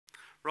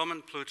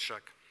Roman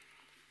Polishchuk.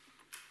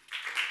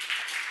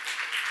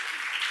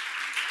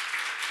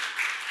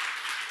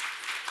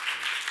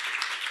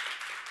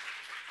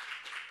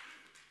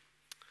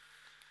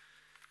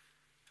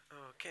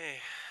 Okay,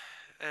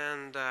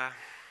 and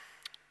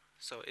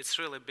so it's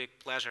really a big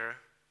pleasure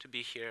to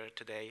be here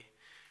today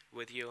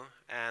with you,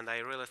 and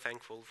I'm really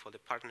thankful for the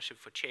Partnership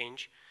for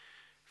Change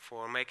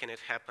for making it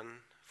happen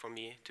for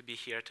me to be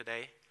here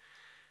today.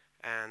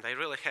 And I'm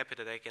really happy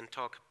that I can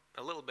talk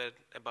a little bit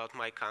about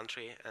my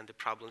country and the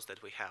problems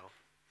that we have.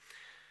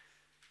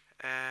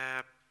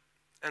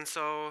 And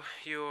so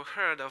you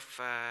heard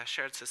of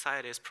Shared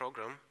Societies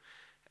program,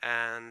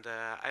 and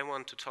I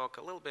want to talk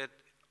a little bit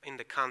in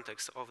the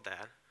context of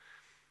that.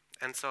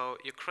 And so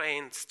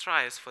Ukraine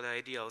strives for the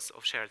ideals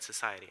of shared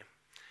society.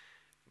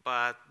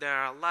 But there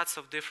are lots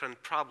of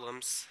different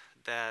problems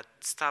that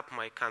stop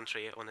my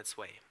country on its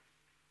way.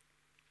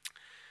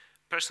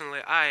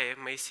 Personally, I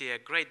may see a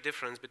great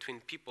difference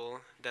between people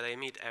that I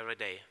meet every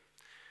day.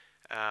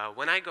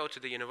 When I go to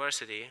the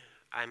university,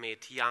 I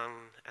meet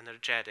young,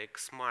 energetic,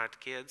 smart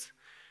kids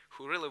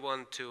who really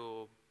want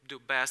to do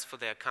best for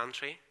their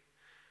country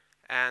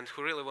and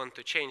who really want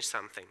to change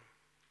something.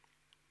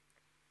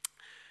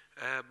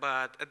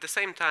 But at the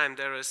same time,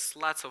 there is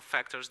lots of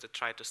factors that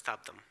try to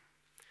stop them.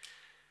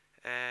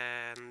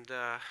 And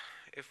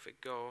if we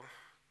go,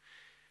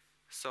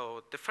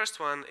 so the first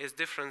one is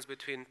difference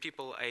between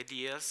people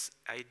ideals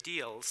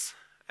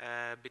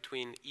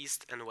between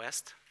East and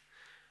West.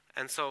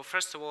 And so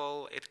first of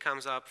all, it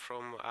comes up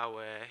from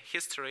our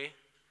history,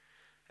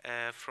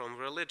 from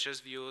religious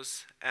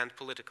views and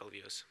political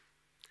views.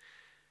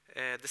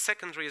 The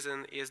second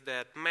reason is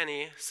that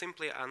many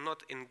simply are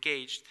not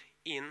engaged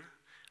in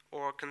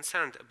or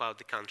concerned about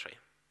the country.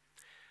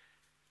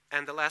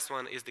 And the last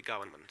one is the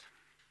government.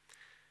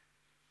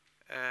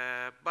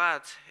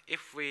 But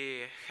if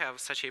we have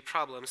such a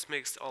problems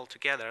mixed all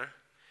together,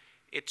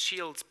 it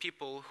shields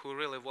people who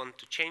really want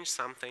to change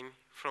something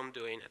from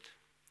doing it.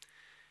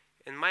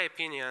 In my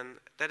opinion,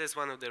 that is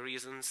one of the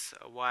reasons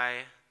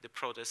why the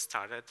protest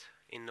started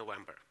in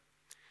November.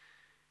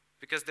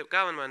 Because the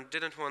government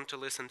didn't want to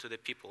listen to the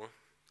people.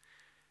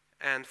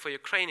 And for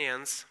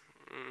Ukrainians,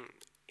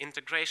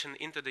 integration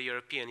into the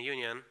European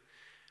Union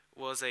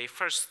was a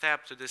first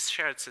step to this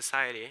shared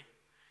society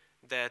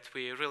that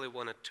we really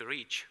wanted to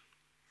reach.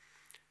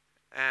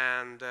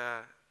 And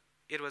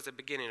it was the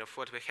beginning of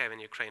what we have in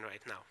Ukraine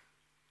right now.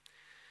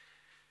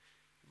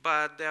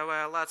 But there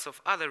were lots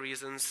of other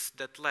reasons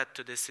that led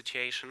to this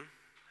situation.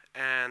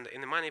 And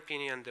in my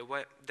opinion,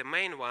 the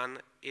main one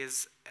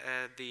is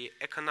the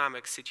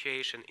economic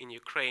situation in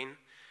Ukraine,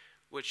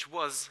 which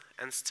was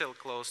and still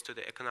close to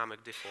the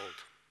economic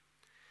default.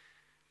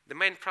 The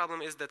main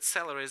problem is that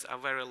salaries are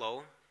very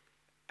low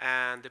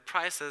and the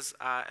prices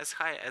are as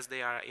high as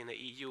they are in the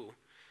EU,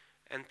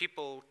 and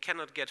people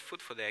cannot get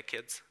food for their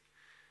kids,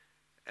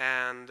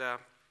 and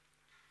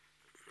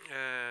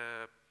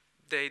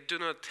they do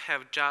not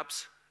have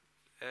jobs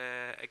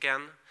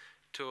again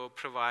to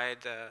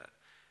provide,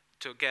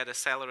 to get a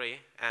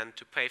salary and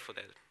to pay for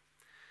that.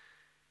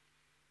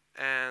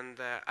 And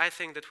I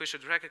think that we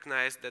should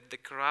recognize that the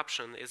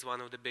corruption is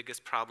one of the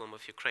biggest problems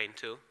of Ukraine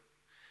too.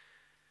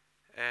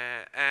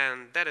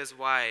 And that is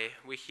why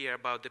we hear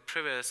about the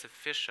previous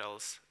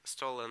officials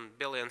stolen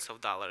billions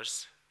of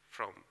dollars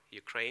from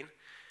Ukraine.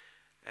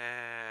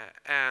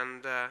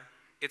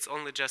 It's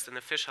only just an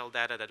official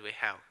data that we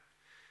have.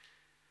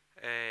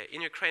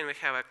 In Ukraine, we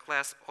have a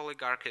class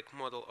oligarchic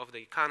model of the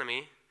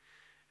economy.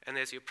 And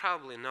as you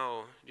probably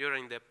know,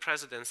 during the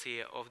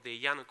presidency of the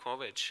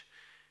Yanukovych,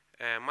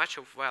 much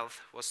of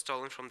wealth was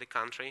stolen from the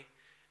country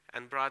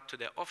and brought to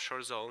the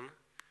offshore zone,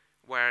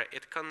 where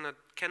it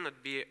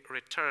cannot be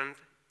returned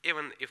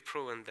even if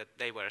proven that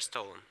they were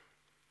stolen.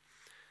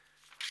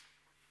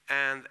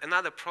 And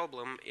another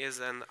problem is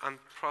an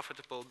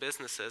unprofitable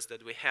businesses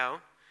that we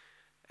have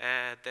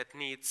that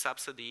need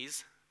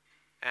subsidies,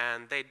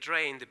 and they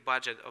drain the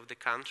budget of the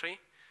country,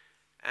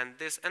 and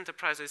these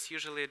enterprises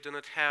usually do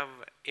not have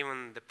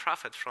even the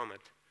profit from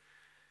it.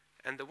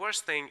 And the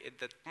worst thing is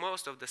that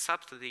most of the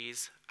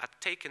subsidies are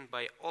taken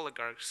by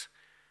oligarchs,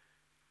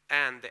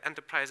 and the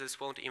enterprises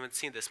won't even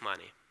see this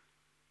money.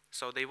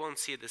 So they won't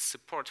see the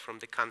support from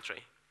the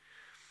country.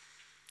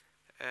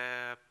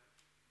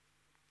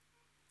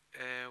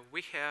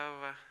 We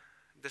have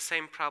the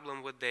same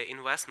problem with the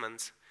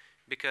investments,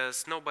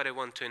 because nobody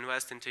wants to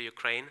invest into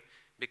Ukraine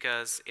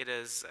because it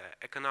is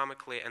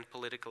economically and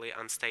politically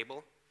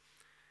unstable.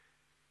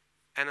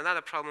 And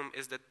another problem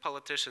is that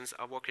politicians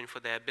are working for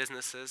their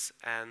businesses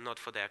and not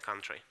for their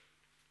country.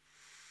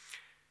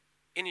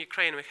 In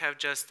Ukraine, we have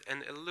just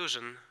an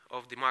illusion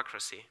of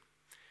democracy.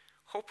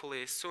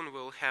 Hopefully, soon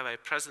we'll have a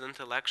president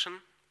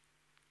election,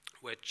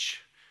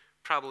 which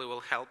probably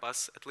will help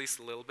us at least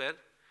a little bit.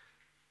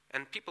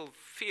 And people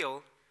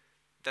feel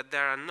that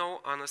there are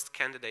no honest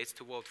candidates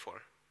to vote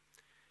for.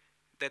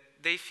 That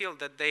they feel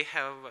that they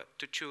have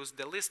to choose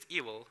the least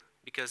evil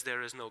because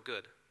there is no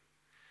good.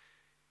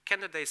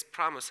 Candidates'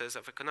 promises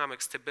of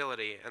economic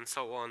stability and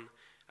so on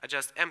are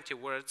just empty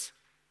words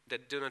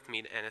that do not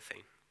mean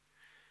anything.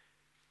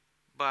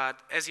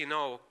 But as you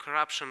know,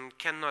 corruption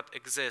cannot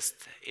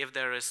exist if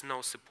there is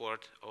no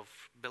support of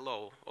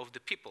below, of the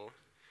people.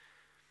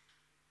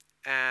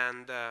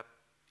 And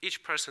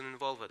each person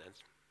involved in it,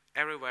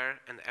 everywhere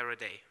and every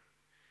day.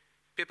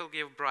 People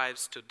give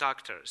bribes to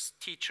doctors,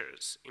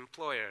 teachers,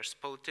 employers,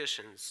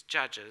 politicians,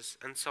 judges,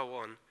 and so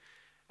on.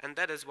 And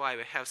that is why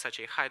we have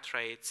such a high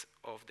rate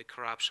of the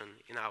corruption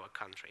in our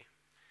country.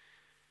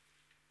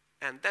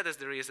 And that is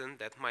the reason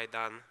that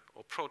Maidan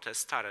or protest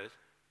started,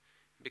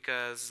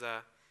 because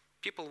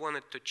people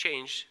wanted to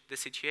change the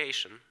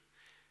situation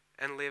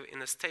and live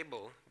in a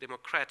stable,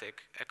 democratic,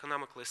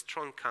 economically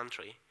strong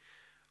country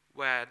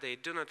where they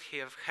do not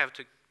have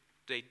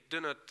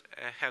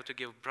to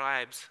give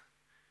bribes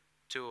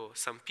to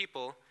some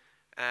people,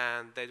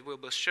 and they will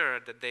be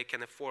sure that they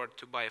can afford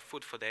to buy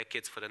food for their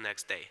kids for the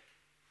next day.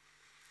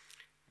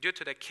 Due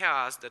to the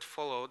chaos that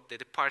followed the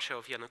departure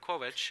of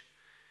Yanukovych,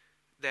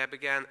 there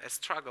began a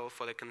struggle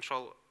for the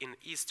control in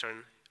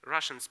eastern,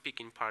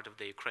 Russian-speaking part of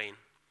the Ukraine.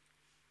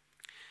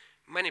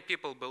 Many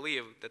people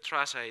believe that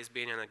Russia is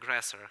being an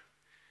aggressor.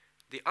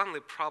 The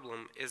only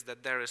problem is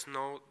that there is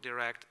no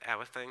direct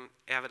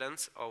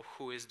evidence of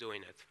who is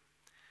doing it.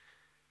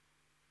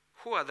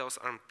 Who are those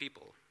armed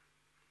people?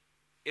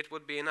 It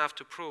would be enough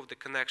to prove the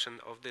connection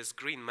of this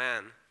green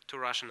man to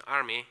Russian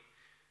army,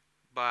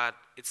 but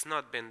it's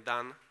not been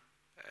done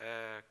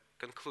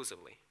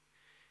conclusively.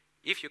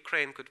 If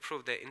Ukraine could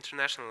prove the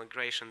international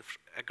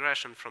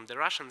aggression from the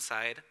Russian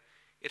side,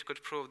 it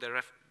could prove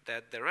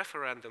that the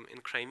referendum in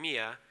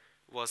Crimea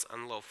was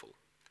unlawful.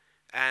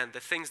 And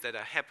the things that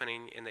are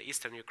happening in the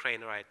eastern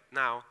Ukraine right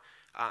now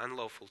are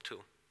unlawful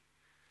too.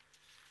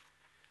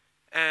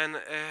 And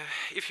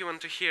if you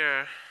want to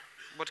hear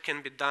what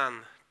can be done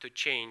to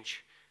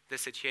change the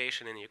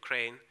situation in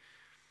Ukraine,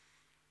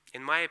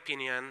 in my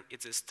opinion,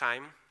 it is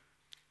time.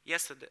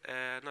 Yesterday,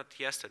 not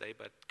yesterday,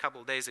 but a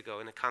couple of days ago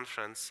in a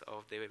conference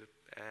of the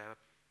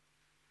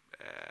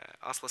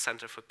Oslo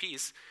Center for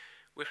Peace,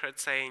 we heard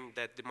saying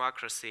that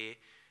democracy,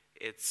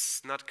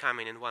 it's not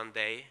coming in one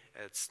day,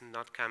 it's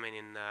not coming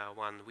in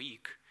 1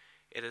 week,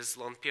 it is a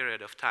long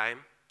period of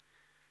time.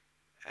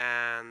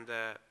 And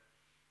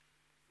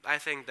I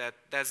think that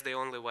that's the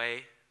only way,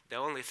 the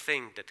only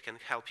thing that can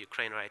help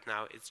Ukraine right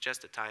now, it's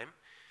just the time.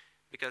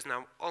 Because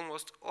now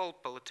almost all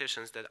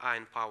politicians that are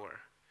in power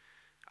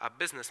are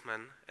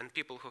businessmen and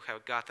people who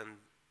have gotten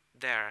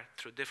there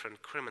through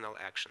different criminal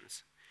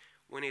actions.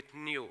 We need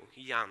new,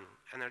 young,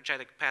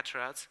 energetic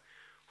patriots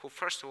who,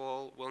 first of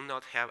all, will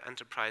not have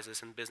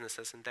enterprises and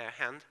businesses in their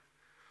hand.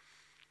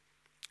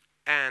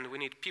 And we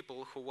need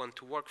people who want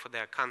to work for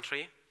their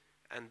country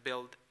and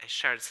build a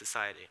shared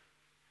society.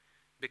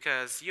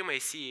 Because you may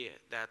see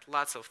that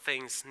lots of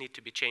things need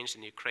to be changed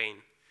in Ukraine,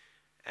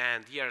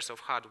 and years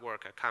of hard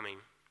work are coming.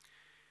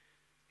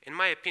 In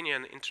my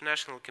opinion,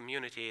 international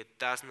community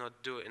does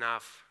not do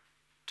enough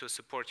to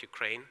support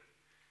Ukraine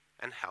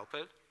and help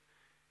it.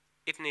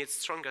 It needs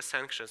stronger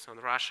sanctions on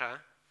Russia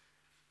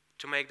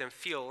to make them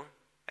feel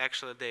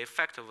actually the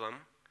effect of them,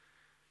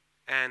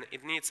 and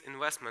it needs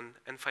investment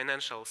and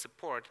financial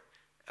support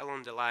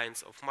along the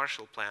lines of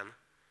Marshall Plan,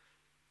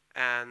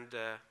 and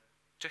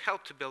to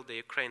help to build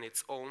the Ukraine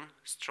its own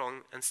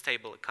strong and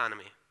stable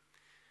economy.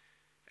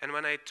 And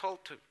when I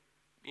told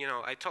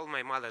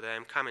my mother that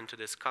I'm coming to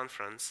this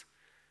conference,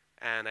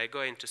 and I'm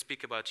going to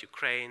speak about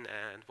Ukraine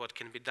and what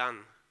can be done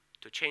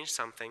to change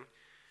something,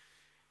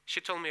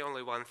 she told me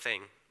only one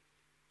thing: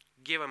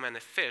 give a man a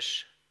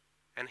fish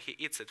and he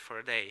eats it for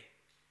a day.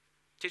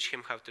 Teach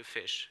him how to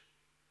fish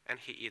and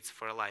he eats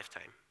for a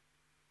lifetime.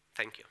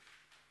 Thank you.